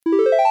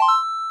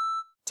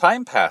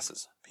Time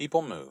passes,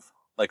 people move.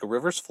 Like a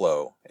river's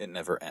flow, it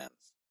never ends.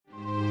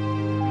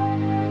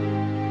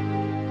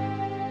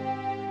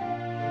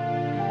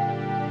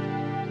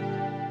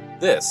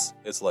 This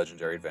is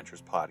Legendary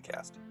Adventures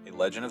Podcast, a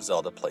Legend of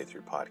Zelda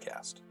playthrough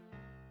podcast.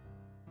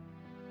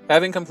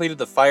 Having completed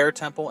the Fire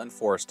Temple and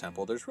Forest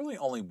Temple, there's really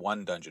only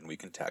one dungeon we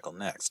can tackle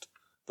next,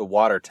 the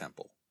Water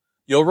Temple.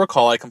 You'll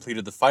recall I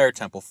completed the Fire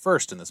Temple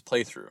first in this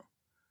playthrough.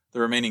 The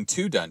remaining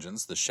two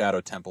dungeons, the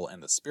Shadow Temple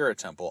and the Spirit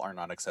Temple, are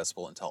not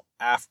accessible until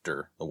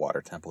after the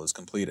Water Temple is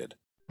completed.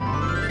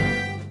 The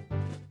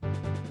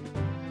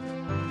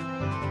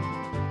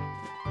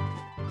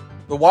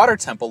Water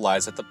Temple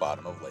lies at the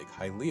bottom of Lake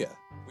Hylia.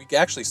 We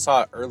actually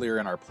saw it earlier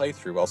in our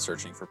playthrough while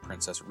searching for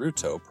Princess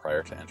Ruto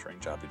prior to entering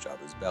Jabu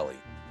Jabu's belly.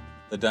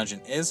 The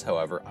dungeon is,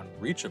 however,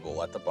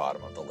 unreachable at the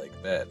bottom of the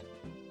lake bed.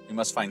 We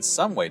must find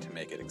some way to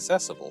make it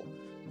accessible,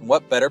 and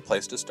what better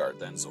place to start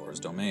than Zora's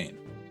domain?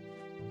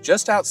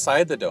 Just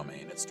outside the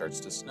domain, it starts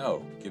to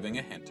snow, giving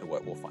a hint to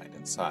what we'll find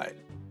inside.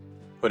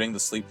 Putting the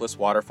sleepless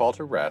waterfall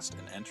to rest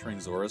and entering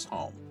Zora's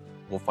home,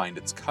 we'll find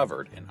it's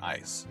covered in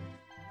ice.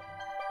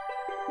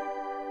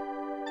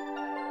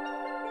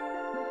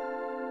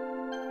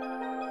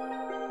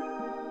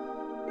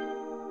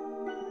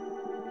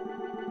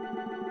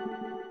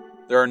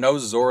 There are no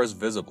Zoras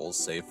visible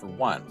save for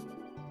one.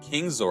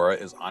 King Zora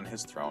is on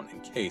his throne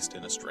encased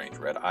in a strange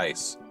red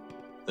ice.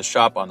 The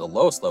shop on the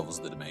lowest levels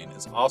of the domain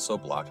is also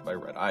blocked by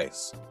red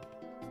ice.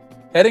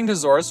 Heading to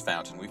Zora's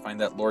fountain, we find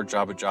that Lord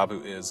Jabu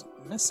Jabu is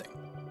missing,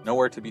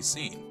 nowhere to be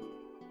seen.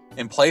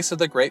 In place of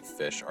the great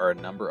fish are a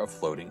number of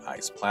floating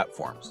ice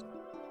platforms.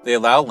 They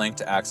allow Link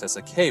to access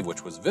a cave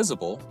which was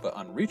visible but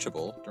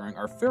unreachable during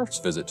our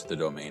first visit to the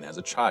domain as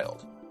a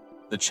child.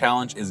 The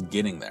challenge is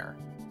getting there.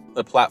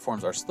 The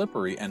platforms are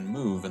slippery and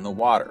move in the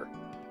water.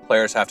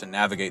 Players have to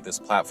navigate this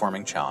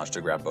platforming challenge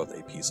to grab both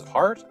a piece of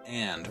heart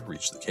and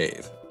reach the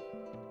cave.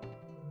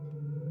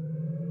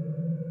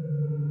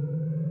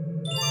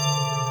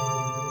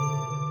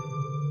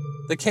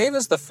 The cave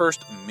is the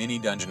first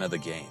mini-dungeon of the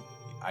game,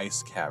 the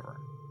Ice Cavern.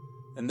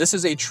 And this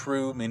is a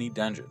true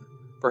mini-dungeon,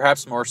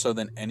 perhaps more so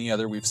than any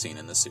other we've seen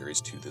in the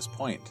series to this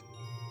point.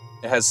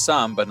 It has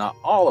some, but not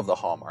all, of the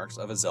hallmarks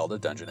of a Zelda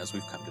dungeon as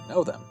we've come to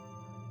know them.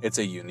 It's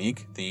a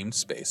unique, themed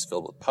space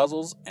filled with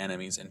puzzles,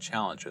 enemies, and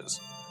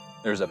challenges.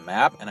 There's a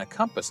map and a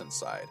compass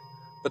inside,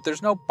 but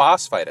there's no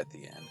boss fight at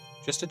the end,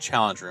 just a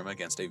challenge room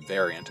against a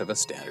variant of a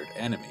standard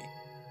enemy.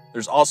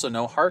 There's also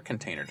no heart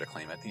container to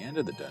claim at the end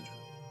of the dungeon,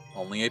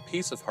 only a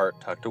piece of heart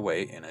tucked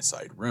away in a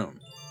side room.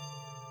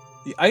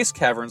 The Ice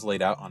Cavern's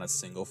laid out on a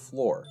single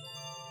floor.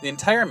 The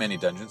entire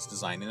mini-dungeon's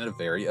designed in a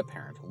very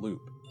apparent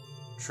loop.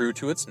 True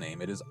to its name,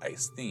 it is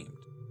ice-themed.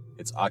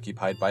 It's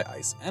occupied by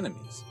ice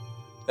enemies.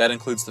 That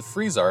includes the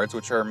Freezards,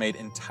 which are made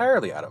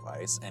entirely out of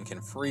ice and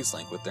can freeze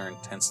Link with their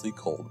intensely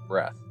cold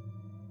breath.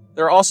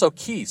 There are also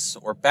Keese,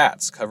 or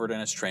bats, covered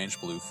in a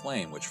strange blue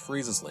flame, which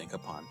freezes Link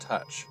upon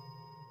touch.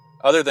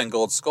 Other than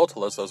Gold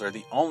Skulltulas, those are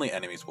the only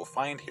enemies we'll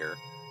find here,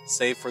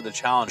 save for the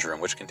challenge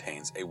room, which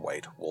contains a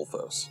white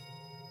Wolfos.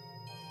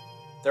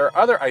 There are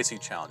other icy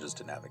challenges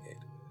to navigate.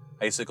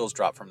 Icicles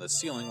drop from the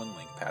ceiling when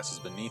Link passes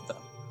beneath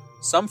them.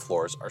 Some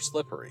floors are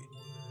slippery.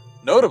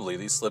 Notably,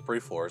 these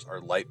slippery floors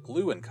are light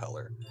blue in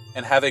color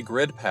and have a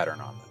grid pattern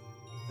on them.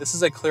 This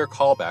is a clear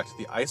callback to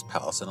the Ice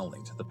Palace in A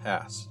Link to the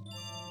Past.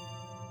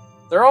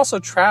 There are also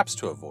traps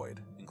to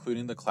avoid,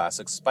 including the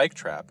classic spike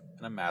trap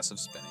and a massive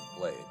spinning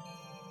blade.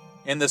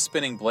 In the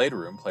spinning blade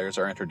room, players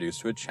are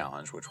introduced to a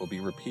challenge which will be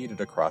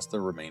repeated across the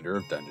remainder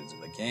of dungeons in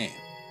the game,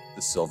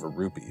 the Silver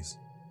Rupees.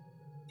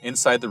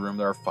 Inside the room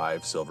there are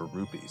 5 Silver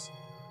Rupees.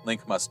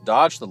 Link must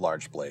dodge the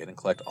large blade and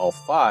collect all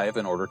 5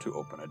 in order to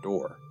open a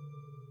door.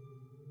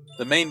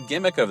 The main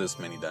gimmick of this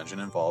mini-dungeon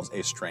involves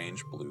a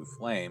strange blue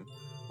flame,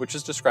 which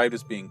is described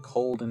as being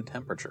cold in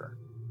temperature.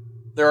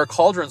 There are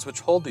cauldrons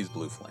which hold these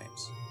blue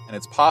flames, and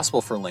it's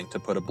possible for Link to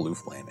put a blue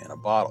flame in a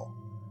bottle.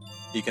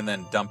 He can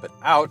then dump it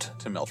out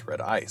to melt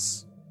red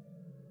ice.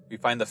 We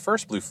find the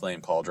first blue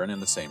flame cauldron in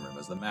the same room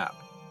as the map.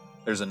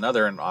 There's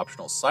another in an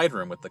optional side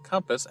room with the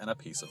compass and a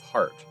piece of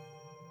heart.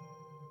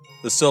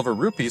 The Silver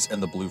Rupees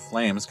and the blue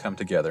flames come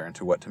together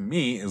into what to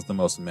me is the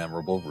most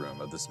memorable room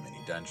of this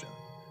mini-dungeon.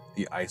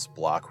 The Ice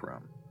Block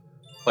Room.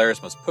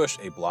 Players must push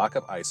a block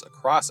of ice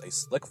across a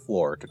slick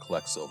floor to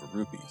collect Silver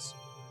Rupees.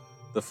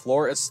 The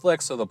floor is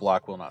slick so the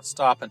block will not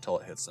stop until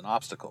it hits an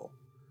obstacle.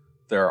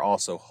 There are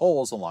also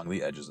holes along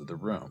the edges of the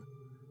room.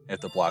 If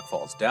the block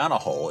falls down a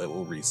hole, it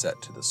will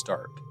reset to the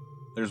start.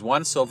 There's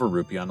 1 Silver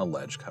Rupee on a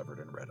ledge covered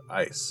in red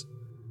ice.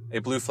 A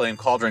blue flame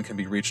cauldron can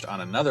be reached on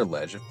another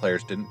ledge if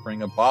players didn't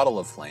bring a bottle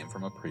of flame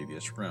from a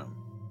previous room.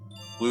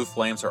 Blue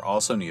flames are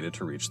also needed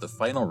to reach the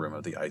final room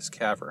of the Ice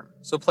Cavern,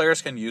 so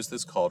players can use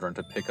this cauldron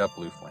to pick up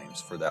blue flames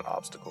for that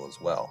obstacle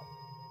as well.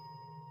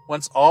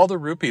 Once all the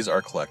rupees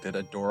are collected,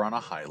 a door on a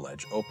high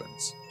ledge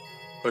opens.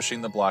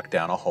 Pushing the block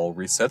down a hole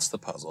resets the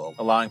puzzle,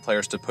 allowing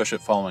players to push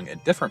it following a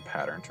different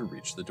pattern to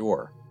reach the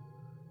door.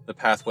 The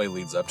pathway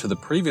leads up to the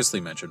previously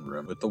mentioned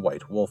room with the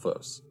white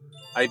Wolfos.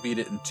 I beat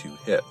it in 2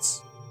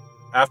 hits.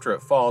 After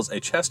it falls, a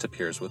chest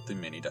appears with the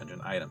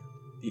mini-dungeon item.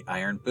 the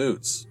Iron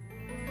Boots.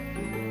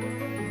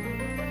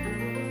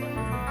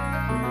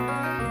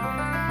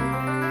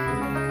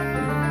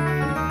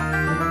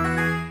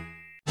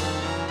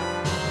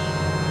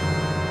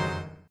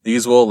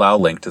 These will allow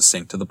Link to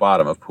sink to the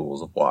bottom of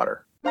pools of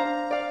water.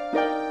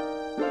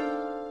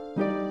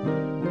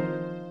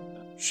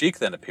 Sheik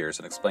then appears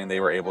and explains they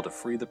were able to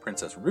free the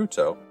Princess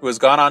Ruto, who has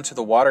gone on to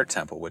the Water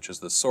Temple, which is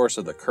the source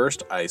of the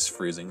cursed ice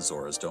freezing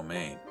Zora's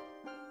domain.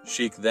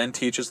 Sheik then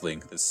teaches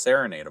Link the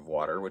Serenade of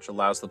Water, which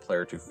allows the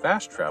player to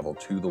fast travel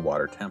to the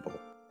Water Temple.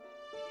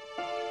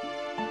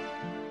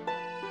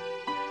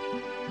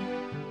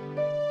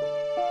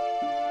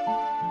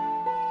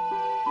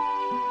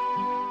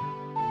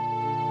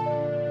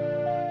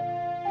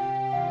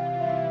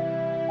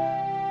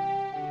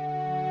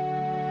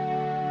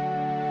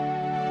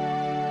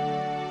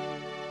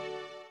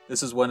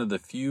 This is one of the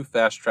few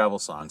fast travel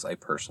songs I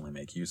personally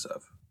make use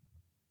of.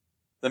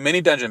 The mini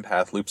dungeon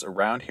path loops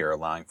around here,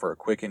 allowing for a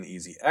quick and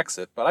easy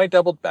exit, but I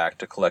doubled back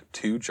to collect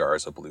 2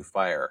 jars of blue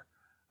fire.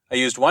 I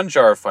used 1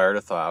 jar of fire to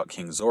thaw out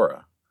King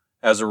Zora.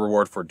 As a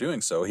reward for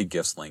doing so, he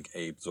gifts Link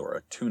a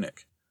Zora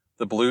tunic.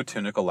 The blue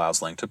tunic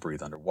allows Link to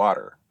breathe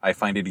underwater. I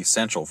find it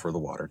essential for the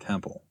Water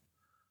Temple.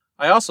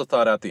 I also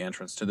thought out the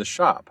entrance to the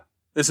shop.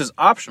 This is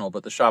optional,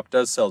 but the shop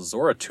does sell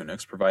Zora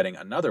tunics, providing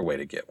another way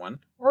to get one,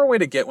 or a way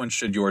to get one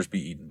should yours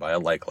be eaten by a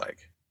like.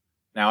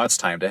 Now it's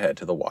time to head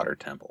to the Water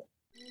Temple.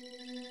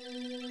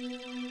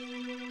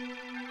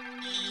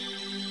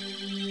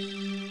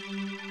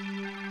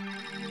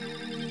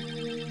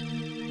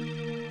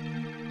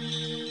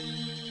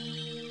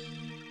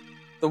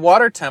 The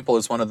Water Temple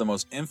is one of the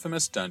most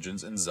infamous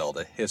dungeons in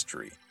Zelda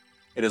history.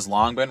 It has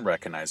long been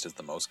recognized as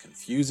the most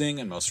confusing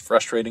and most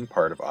frustrating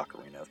part of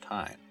Ocarina of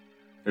Time.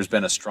 There's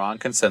been a strong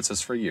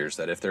consensus for years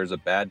that if there's a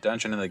bad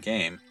dungeon in the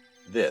game,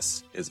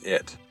 this is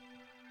it.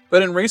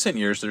 But in recent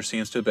years, there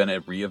seems to have been a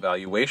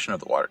re-evaluation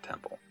of the Water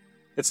Temple.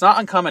 It's not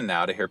uncommon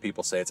now to hear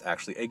people say it's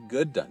actually a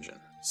good dungeon,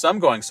 some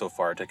going so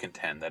far to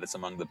contend that it's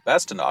among the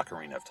best in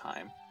Ocarina of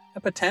Time,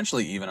 and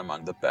potentially even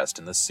among the best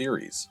in the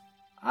series.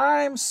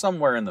 I'm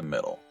somewhere in the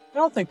middle. I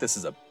don't think this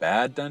is a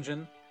bad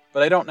dungeon,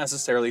 but I don't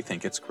necessarily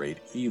think it's great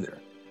either.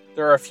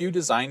 There are a few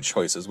design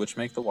choices which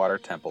make the Water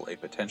Temple a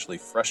potentially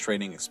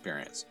frustrating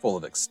experience, full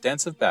of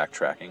extensive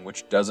backtracking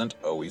which doesn't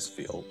always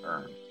feel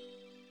earned.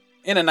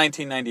 In a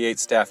 1998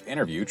 staff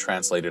interview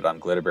translated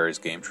on Glitterberry's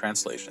Game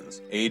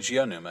Translations,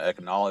 Eiji Aonuma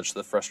acknowledged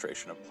the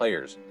frustration of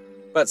players,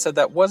 but said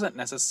that wasn't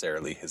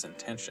necessarily his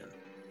intention.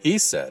 He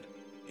said,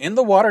 "In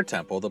the Water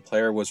Temple, the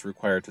player was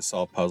required to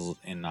solve puzzles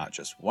in not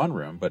just one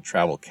room, but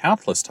travel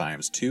countless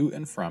times to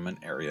and from an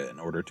area in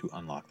order to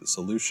unlock the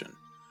solution.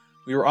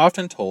 We were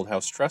often told how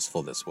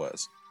stressful this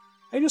was.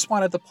 I just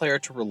wanted the player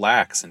to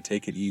relax and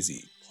take it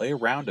easy, play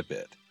around a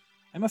bit.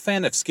 I'm a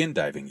fan of skin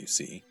diving, you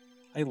see.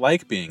 I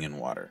like being in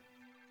water.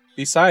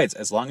 Besides,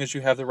 as long as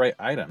you have the right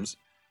items,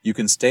 you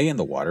can stay in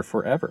the water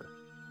forever."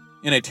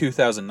 In a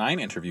 2009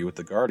 interview with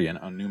The Guardian,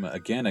 Aonuma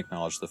again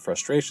acknowledged the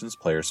frustrations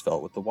players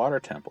felt with the Water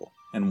Temple,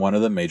 and one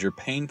of the major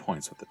pain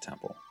points with the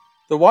temple.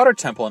 The Water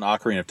Temple in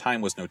Ocarina of Time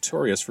was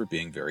notorious for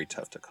being very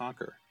tough to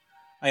conquer.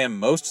 I am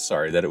most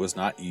sorry that it was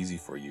not easy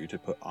for you to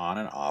put on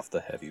and off the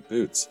heavy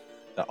boots,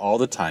 that all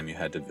the time you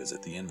had to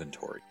visit the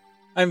inventory.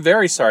 I'm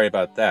very sorry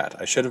about that.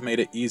 I should have made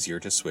it easier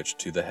to switch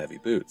to the heavy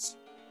boots.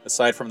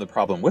 Aside from the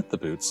problem with the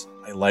boots,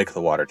 I like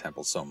the Water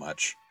Temple so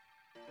much.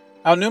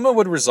 Aonuma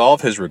would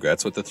resolve his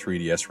regrets with the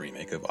 3DS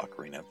remake of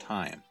Ocarina of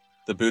Time.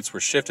 The boots were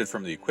shifted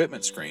from the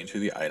equipment screen to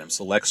the item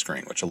select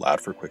screen, which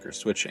allowed for quicker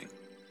switching.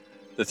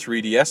 The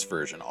 3DS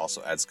version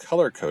also adds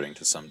color coding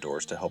to some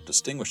doors to help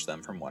distinguish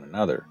them from one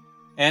another,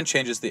 and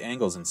changes the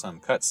angles in some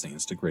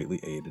cutscenes to greatly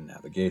aid in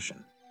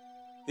navigation.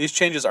 These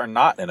changes are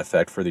not in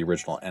effect for the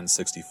original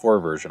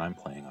N64 version I'm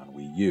playing on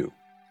Wii U.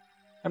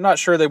 I'm not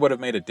sure they would have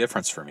made a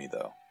difference for me,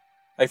 though.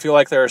 I feel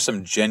like there are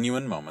some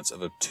genuine moments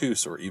of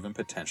obtuse or even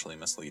potentially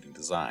misleading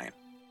design.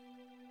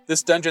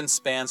 This dungeon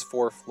spans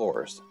 4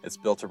 floors. It's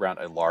built around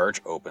a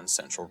large open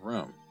central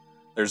room.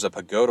 There's a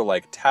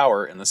pagoda-like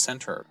tower in the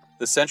center.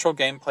 The central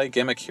gameplay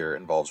gimmick here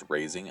involves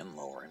raising and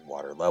lowering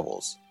water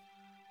levels.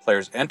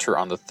 Players enter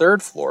on the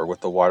 3rd floor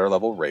with the water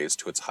level raised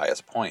to its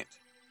highest point.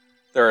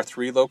 There are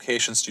 3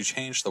 locations to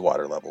change the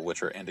water level,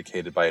 which are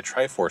indicated by a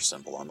Triforce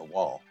symbol on the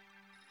wall.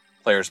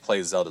 Players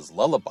play Zelda's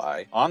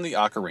Lullaby on the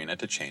ocarina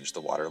to change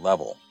the water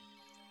level.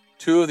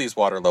 2 of these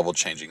water level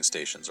changing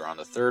stations are on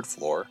the 3rd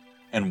floor,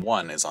 and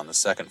 1 is on the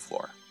 2nd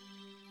floor.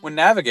 When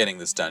navigating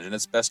this dungeon,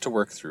 it's best to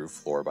work through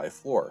floor by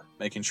floor,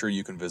 making sure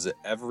you can visit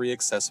every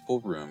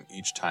accessible room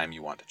each time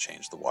you want to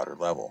change the water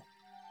level.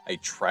 I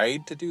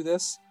tried to do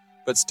this,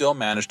 but still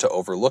managed to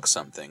overlook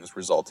some things,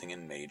 resulting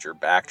in major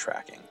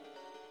backtracking.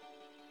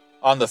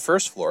 On the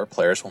 1st floor,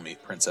 players will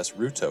meet Princess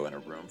Ruto in a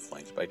room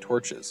flanked by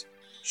torches.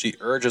 She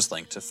urges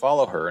Link to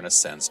follow her and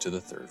ascends to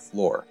the 3rd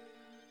floor.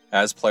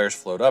 As players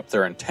float up,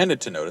 they're intended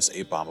to notice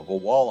a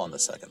bombable wall on the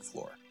 2nd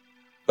floor.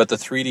 But the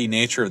 3D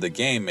nature of the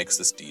game makes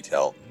this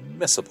detail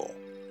missable.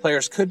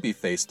 Players could be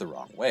faced the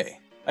wrong way.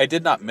 I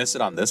did not miss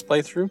it on this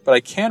playthrough, but I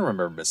can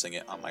remember missing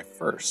it on my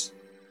first.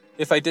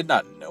 If I did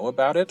not know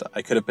about it,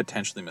 I could have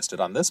potentially missed it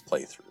on this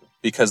playthrough,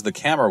 because the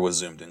camera was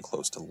zoomed in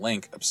close to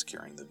Link,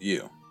 obscuring the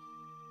view.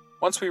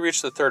 Once we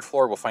reach the 3rd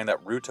floor, we'll find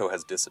that Ruto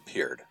has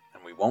disappeared,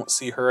 and we won't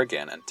see her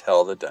again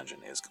until the dungeon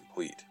is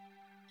complete.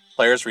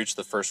 Players reach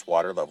the first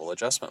water level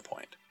adjustment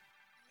point.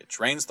 It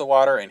drains the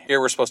water, and here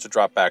we're supposed to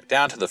drop back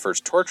down to the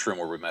first torch room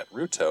where we met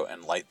Ruto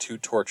and light 2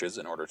 torches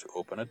in order to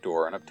open a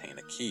door and obtain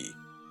a key.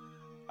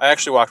 I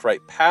actually walked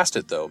right past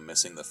it though,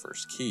 missing the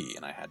first key,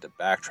 and I had to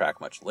backtrack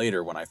much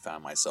later when I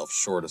found myself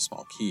short a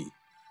small key.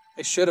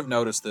 I should have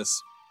noticed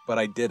this, but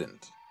I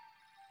didn't.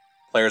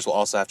 Players will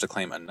also have to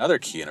claim another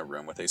key in a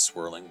room with a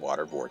swirling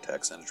water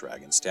vortex and a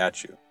dragon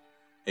statue.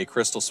 A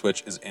crystal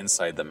switch is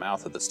inside the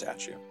mouth of the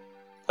statue.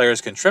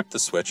 Players can trip the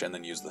switch and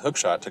then use the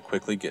hookshot to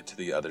quickly get to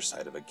the other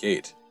side of a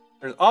gate.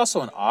 There's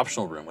also an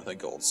optional room with a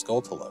gold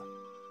skulltula.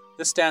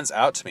 This stands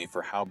out to me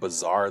for how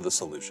bizarre the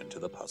solution to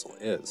the puzzle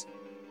is.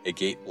 A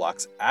gate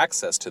blocks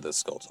access to the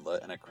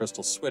skulltula, and a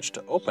crystal switch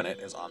to open it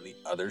is on the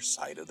other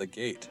side of the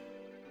gate.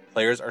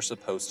 Players are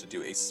supposed to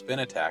do a spin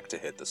attack to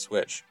hit the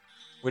switch,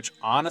 which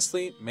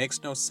honestly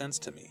makes no sense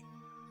to me.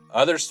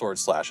 Other sword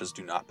slashes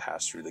do not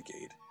pass through the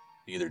gate,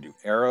 neither do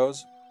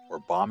arrows or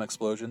bomb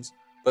explosions,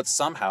 but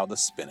somehow the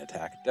spin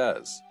attack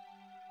does.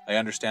 I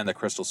understand the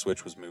crystal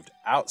switch was moved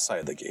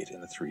outside the gate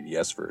in the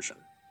 3DS version.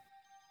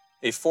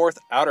 A 4th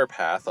outer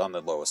path on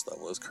the lowest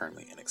level is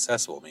currently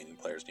inaccessible, meaning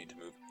players need to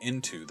move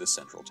into the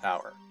central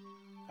tower.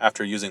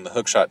 After using the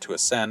hookshot to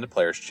ascend,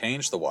 players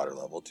change the water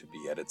level to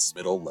be at its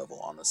middle level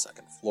on the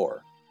 2nd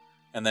floor,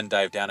 and then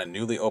dive down a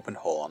newly opened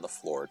hole on the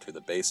floor to the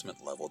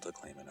basement level to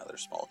claim another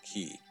small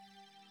key.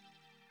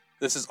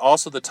 This is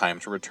also the time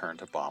to return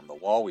to bomb the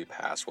wall we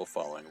passed while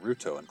following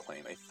Ruto and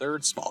claim a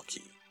 3rd small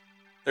key.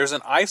 There's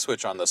an eye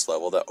switch on this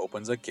level that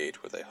opens a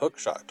gate with a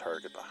hookshot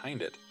target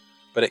behind it,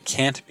 but it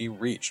can't be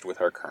reached with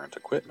our current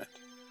equipment.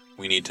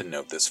 We need to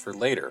note this for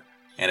later,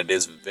 and it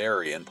is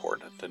very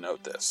important to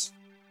note this.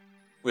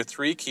 With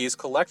 3 keys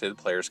collected,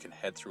 players can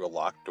head through a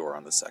locked door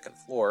on the 2nd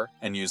floor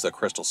and use the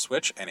crystal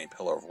switch and a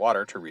pillar of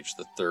water to reach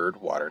the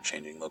 3rd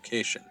water-changing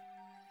location.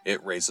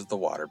 It raises the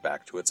water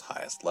back to its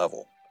highest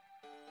level.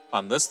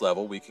 On this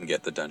level, we can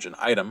get the dungeon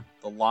item,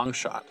 the long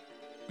shot.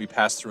 We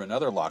pass through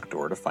another locked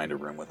door to find a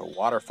room with a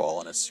waterfall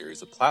and a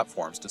series of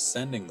platforms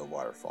descending the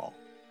waterfall.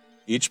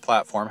 Each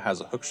platform has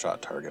a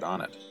hookshot target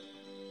on it.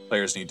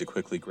 Players need to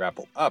quickly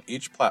grapple up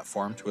each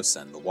platform to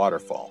ascend the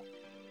waterfall.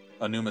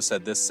 Onuma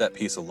said this set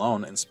piece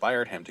alone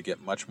inspired him to get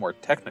much more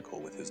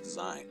technical with his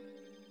design.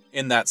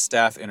 In that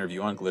staff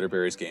interview on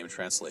Glitterberry's Game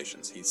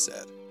Translations, he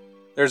said,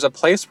 "There's a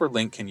place where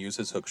Link can use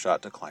his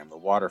hookshot to climb the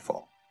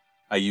waterfall.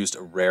 I used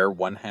a rare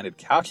one-handed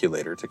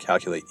calculator to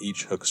calculate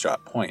each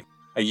hookshot point.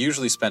 I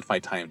usually spent my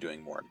time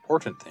doing more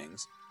important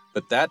things,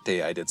 but that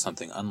day I did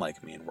something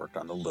unlike me and worked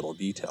on the little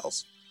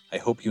details. I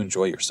hope you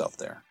enjoy yourself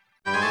there."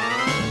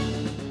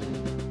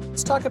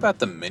 Let's talk about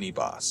the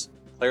mini-boss.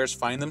 Players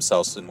find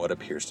themselves in what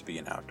appears to be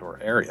an outdoor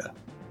area.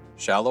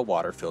 Shallow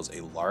water fills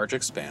a large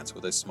expanse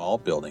with a small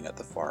building at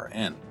the far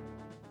end.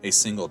 A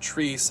single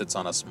tree sits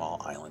on a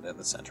small island in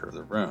the center of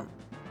the room.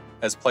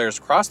 As players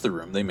cross the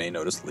room, they may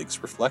notice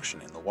Link's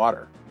reflection in the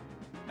water.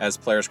 As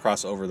players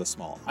cross over the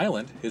small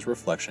island, his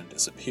reflection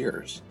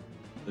disappears.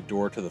 The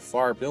door to the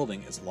far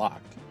building is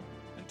locked,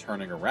 and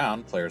turning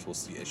around, players will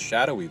see a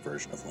shadowy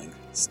version of Link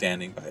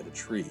standing by the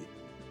tree.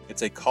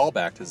 It's a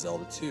callback to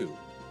Zelda 2,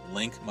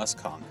 Link Must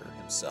Conquer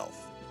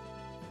himself.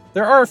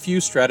 There are a few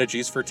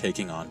strategies for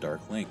taking on Dark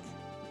Link.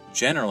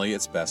 Generally,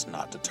 it's best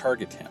not to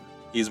target him.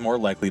 He's more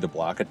likely to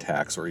block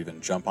attacks or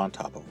even jump on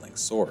top of Link's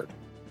sword.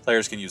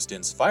 Players can use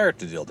Din's Fire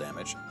to deal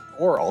damage,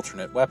 or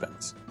alternate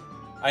weapons.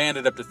 I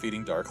ended up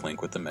defeating Dark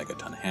Link with the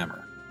Megaton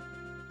Hammer.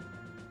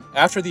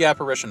 After the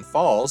apparition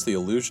falls, the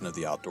illusion of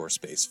the outdoor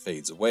space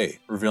fades away,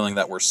 revealing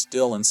that we're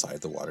still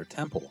inside the Water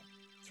Temple.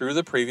 Through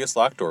the previous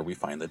locked door, we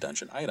find the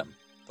dungeon item,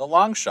 the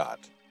long shot.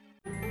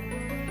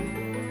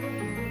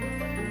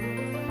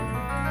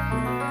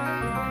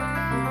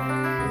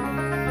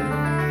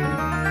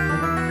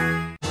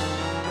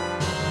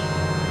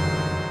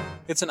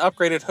 It's an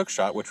upgraded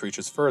hookshot which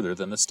reaches further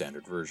than the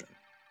standard version.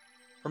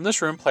 From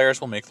this room,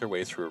 players will make their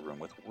way through a room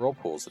with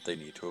whirlpools that they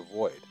need to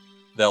avoid.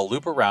 They'll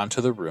loop around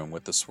to the room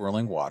with the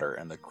swirling water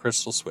and the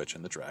crystal switch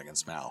in the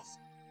dragon's mouth.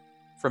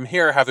 From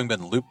here, having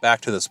been looped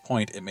back to this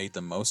point, it made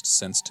the most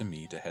sense to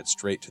me to head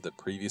straight to the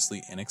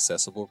previously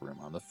inaccessible room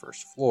on the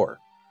first floor.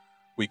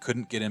 We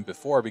couldn't get in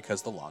before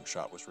because the long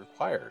shot was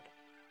required.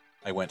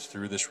 I went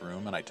through this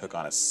room and I took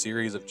on a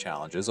series of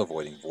challenges,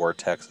 avoiding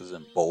vortexes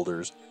and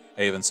boulders.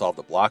 I even solved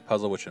a block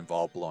puzzle which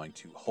involved blowing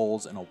 2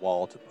 holes in a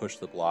wall to push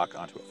the block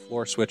onto a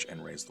floor switch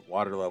and raise the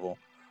water level,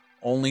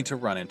 only to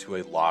run into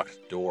a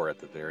locked door at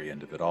the very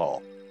end of it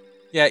all.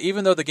 Yeah,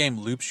 even though the game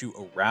loops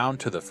you around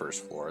to the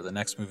first floor, the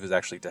next move is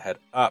actually to head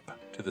up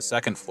to the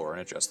 2nd floor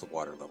and adjust the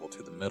water level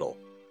to the middle.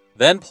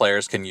 Then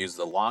players can use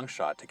the long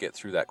shot to get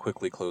through that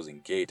quickly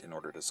closing gate in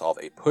order to solve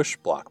a push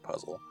block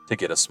puzzle to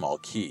get a small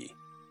key.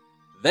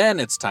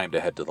 Then it's time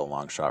to head to the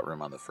long shot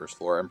room on the first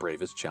floor and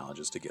brave its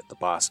challenges to get the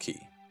boss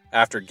key.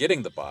 After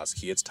getting the boss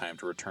key, it's time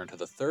to return to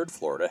the 3rd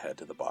floor to head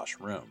to the boss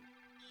room.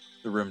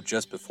 The room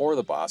just before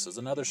the boss is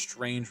another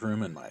strange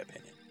room in my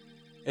opinion.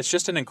 It's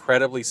just an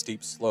incredibly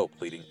steep slope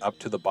leading up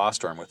to the boss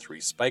storm with 3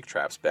 spike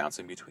traps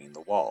bouncing between the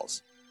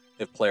walls.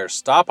 If players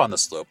stop on the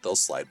slope, they'll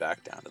slide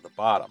back down to the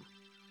bottom.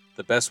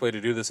 The best way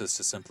to do this is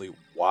to simply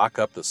walk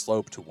up the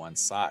slope to one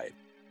side.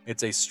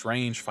 It's a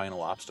strange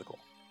final obstacle.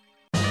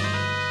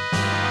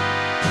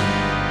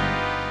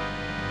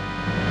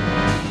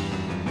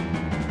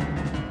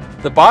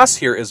 The boss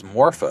here is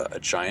Morpha, a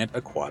giant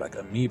aquatic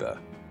amoeba.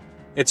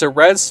 It's a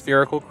red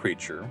spherical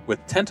creature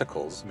with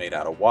tentacles made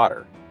out of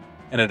water,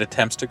 and it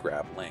attempts to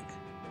grab Link.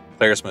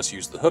 Players must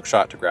use the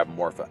hookshot to grab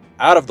Morpha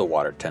out of the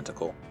water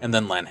tentacle, and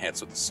then land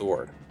hits with the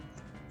sword.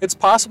 It's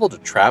possible to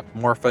trap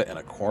Morpha in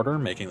a corner,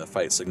 making the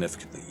fight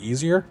significantly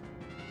easier.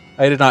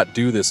 I did not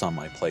do this on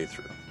my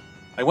playthrough.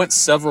 I went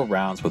several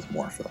rounds with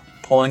Morpha,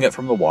 pulling it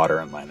from the water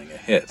and landing a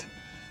hit.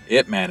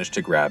 It managed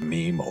to grab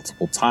me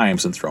multiple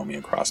times and throw me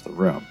across the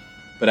room.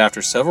 But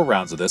after several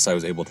rounds of this, I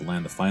was able to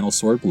land the final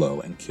sword blow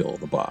and kill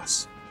the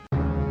boss.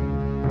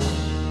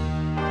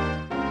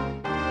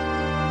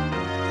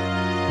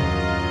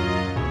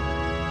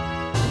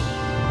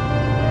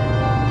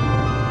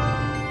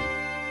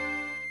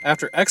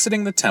 After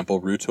exiting the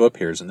temple, Ruto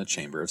appears in the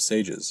Chamber of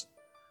Sages.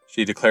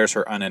 She declares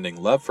her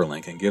unending love for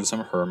Link and gives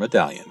him her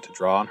medallion to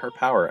draw on her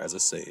power as a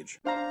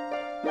sage.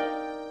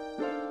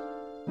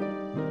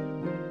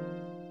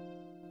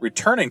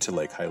 Returning to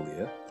Lake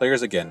Hylia,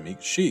 players again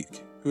meet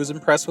Sheik, who is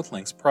impressed with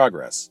Link's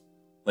progress.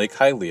 Lake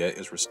Hylia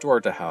is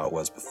restored to how it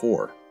was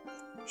before.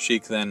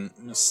 Sheik then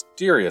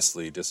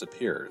mysteriously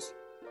disappears.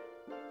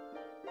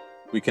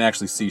 We can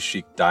actually see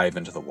Sheik dive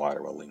into the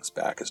water while Link's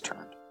back is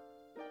turned.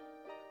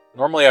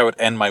 Normally I would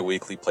end my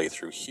weekly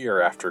playthrough here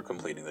after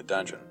completing the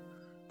dungeon,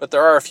 but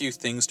there are a few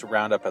things to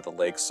round up at the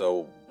lake,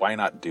 so why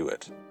not do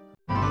it?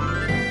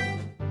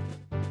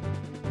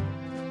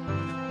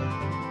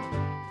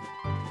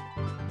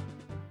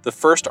 The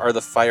first are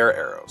the fire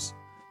arrows.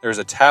 There's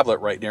a tablet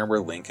right near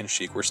where Link and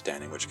Sheik were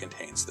standing which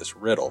contains this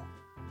riddle.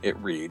 It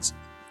reads,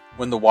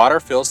 "When the water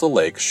fills the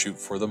lake, shoot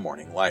for the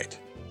morning light."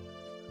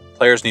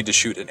 Players need to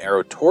shoot an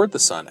arrow toward the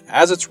sun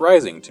as it's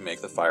rising to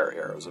make the fire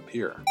arrows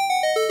appear.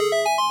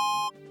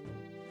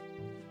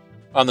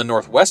 On the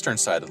northwestern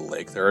side of the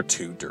lake, there are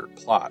 2 dirt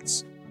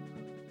plots.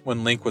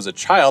 When Link was a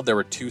child, there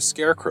were 2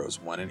 scarecrows,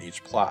 one in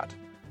each plot.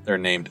 They're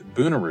named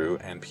Boonaru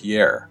and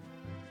Pierre.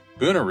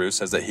 Boonaru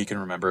says that he can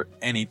remember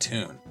any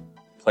tune.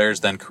 Players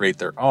then create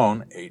their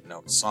own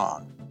 8-note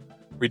song.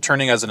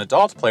 Returning as an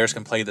adult, players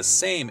can play the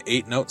same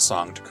 8-note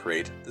song to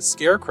create the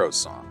Scarecrow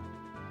song.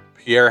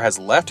 Pierre has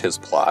left his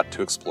plot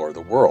to explore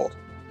the world.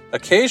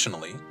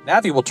 Occasionally,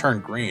 Navi will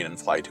turn green and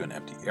fly to an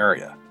empty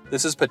area.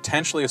 This is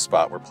potentially a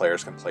spot where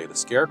players can play the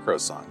Scarecrow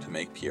song to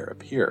make Pierre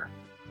appear.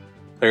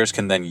 Players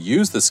can then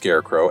use the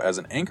Scarecrow as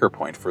an anchor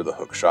point for the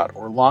hookshot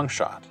or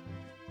longshot.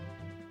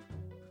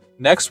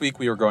 Next week,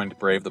 we are going to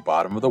brave the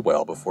bottom of the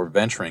well before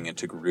venturing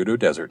into Gerudo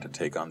Desert to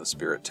take on the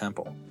Spirit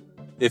Temple.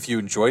 If you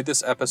enjoyed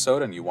this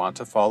episode and you want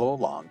to follow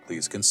along,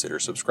 please consider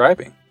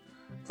subscribing.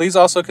 Please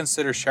also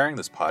consider sharing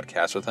this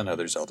podcast with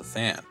another Zelda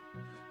fan.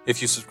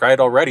 If you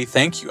subscribed already,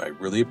 thank you, I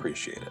really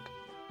appreciate it.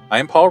 I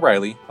am Paul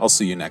Riley, I'll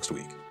see you next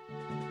week.